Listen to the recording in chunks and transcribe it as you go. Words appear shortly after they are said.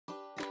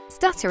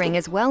Stuttering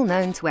is well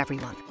known to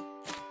everyone.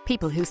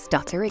 People who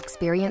stutter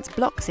experience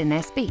blocks in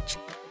their speech,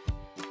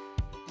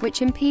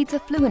 which impedes a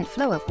fluent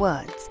flow of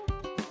words.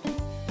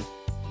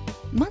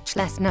 Much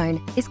less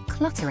known is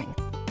cluttering.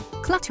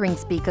 Cluttering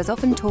speakers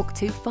often talk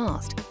too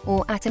fast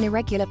or at an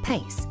irregular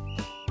pace.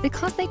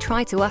 Because they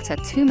try to utter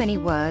too many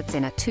words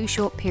in a too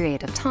short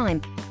period of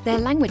time, their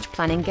language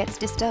planning gets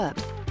disturbed,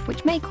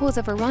 which may cause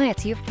a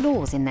variety of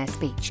flaws in their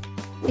speech.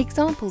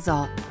 Examples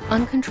are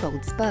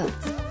uncontrolled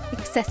spurts,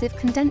 excessive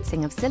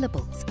condensing of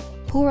syllables,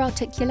 poor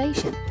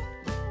articulation,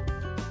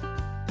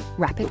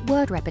 rapid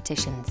word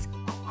repetitions,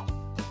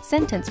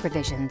 sentence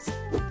revisions,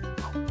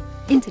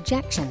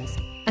 interjections,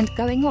 and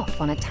going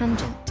off on a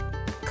tangent.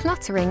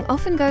 Cluttering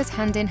often goes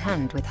hand in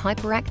hand with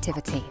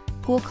hyperactivity,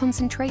 poor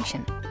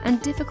concentration,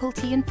 and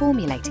difficulty in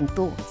formulating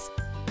thoughts.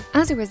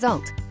 As a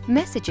result,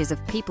 messages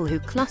of people who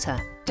clutter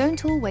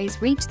don't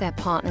always reach their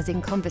partners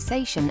in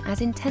conversation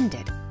as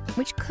intended,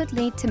 which could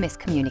lead to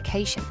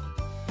miscommunication.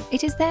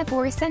 It is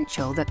therefore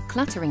essential that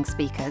cluttering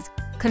speakers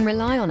can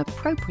rely on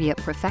appropriate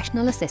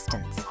professional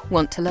assistance.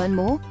 Want to learn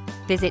more?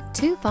 Visit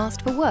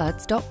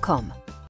toofastforwords.com.